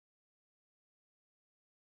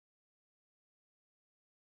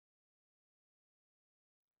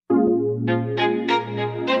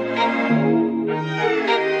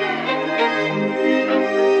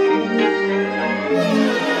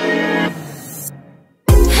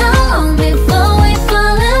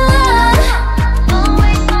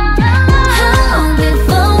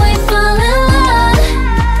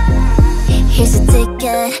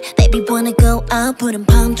푸른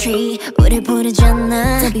palm tree 우릴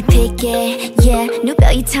부르잖아 Don't be picky, yeah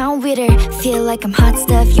누가 이 town with her Feel like I'm hot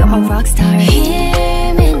stuff, you're a rock star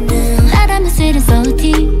Hear me now 나라면 쓰는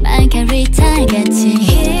소티 말carry 타이같이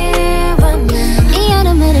Here I'm now 이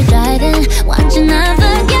얼음을 driving 완전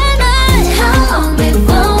unforgettable How long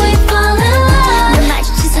before we fall in love 널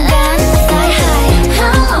마주친 순간 fly high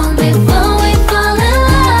How long before we fall in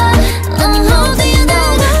love Let me hold you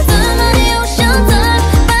down 나만의 ocean top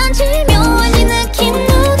만지면 이 느낌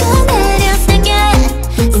녹아내려 Stick it,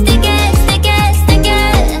 stick it, stick it, stick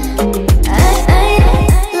it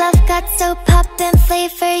Love got so poppin'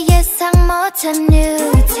 flavor 예상 못한 new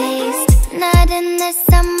taste 나른한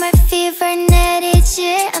summer fever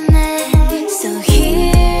내리지 않네 So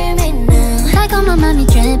hear me now 달콤한 맘이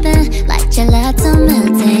drippin' like gelato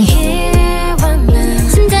melting Here I'm now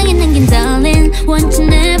심장에 남긴 darling 완전